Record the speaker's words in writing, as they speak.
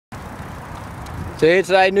So here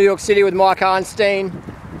today, New York City with Mike Arnstein,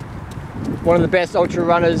 one of the best ultra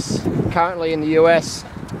runners currently in the US.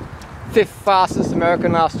 5th fastest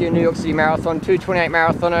American last year, New York City Marathon, 2:28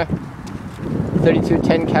 marathoner, 32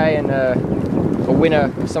 10K, and a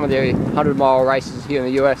winner of some of the 100-mile races here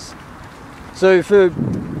in the US. So for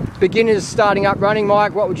beginners starting up running,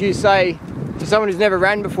 Mike, what would you say to someone who's never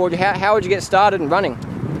ran before? How would you get started in running?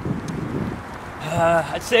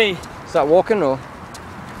 I'd say start walking, or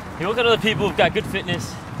you look at other people who've got good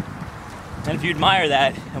fitness, and if you admire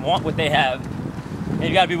that and want what they have, then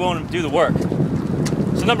you gotta be willing to do the work.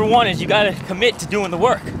 So number one is you gotta commit to doing the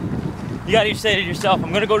work. You gotta say to yourself,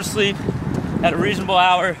 I'm gonna go to sleep at a reasonable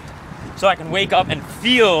hour so I can wake up and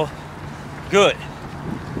feel good.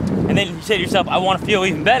 And then you say to yourself, I wanna feel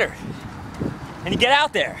even better. And you get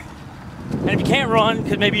out there. And if you can't run,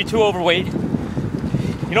 because maybe you're too overweight,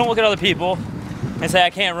 you don't look at other people and say,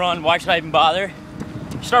 I can't run, why should I even bother?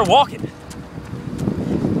 You start walking.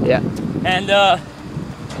 Yeah. And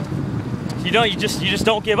you just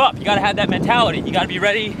don't give up. You gotta have that mentality. You gotta be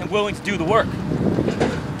ready and willing to do the work.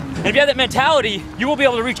 And if you have that mentality, you will be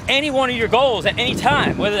able to reach any one of your goals at any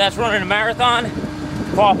time, whether that's running a marathon,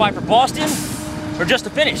 qualify for Boston, or just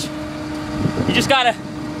to finish. You just gotta,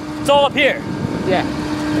 it's all up here. Yeah.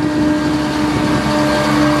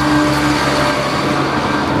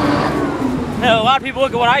 You know, a lot of people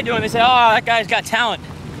look at what I do and they say, oh, that guy's got talent.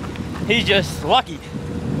 He's just lucky.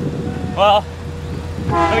 Well,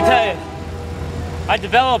 let me tell you, I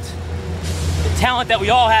developed the talent that we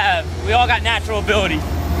all have. We all got natural ability.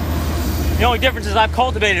 The only difference is I've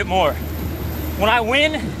cultivated it more. When I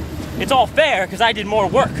win, it's all fair because I did more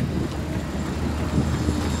work.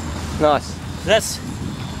 Nice. That's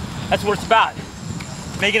what it's about.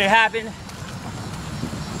 Making it happen.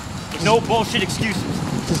 No bullshit excuses.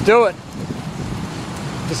 Just do it.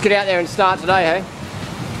 Just get out there and start today, hey?